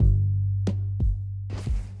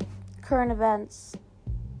current events,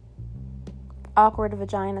 awkward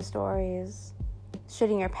vagina stories,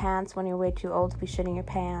 shitting your pants when you're way too old to be shitting your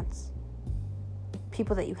pants,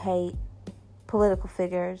 people that you hate, political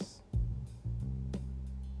figures.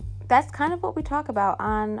 That's kind of what we talk about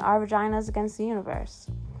on Our Vaginas Against the Universe.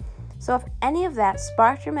 So if any of that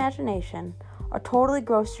sparked your imagination or totally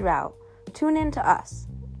grossed you out, tune in to us.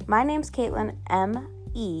 My name's Caitlin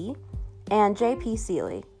M.E. and J.P.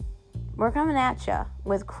 Seeley. We're coming at ya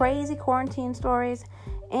with crazy quarantine stories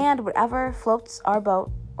and whatever floats our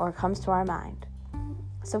boat or comes to our mind.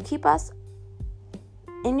 So keep us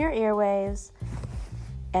in your airwaves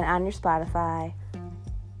and on your Spotify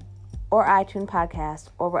or iTunes podcast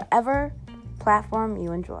or wherever platform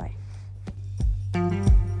you enjoy.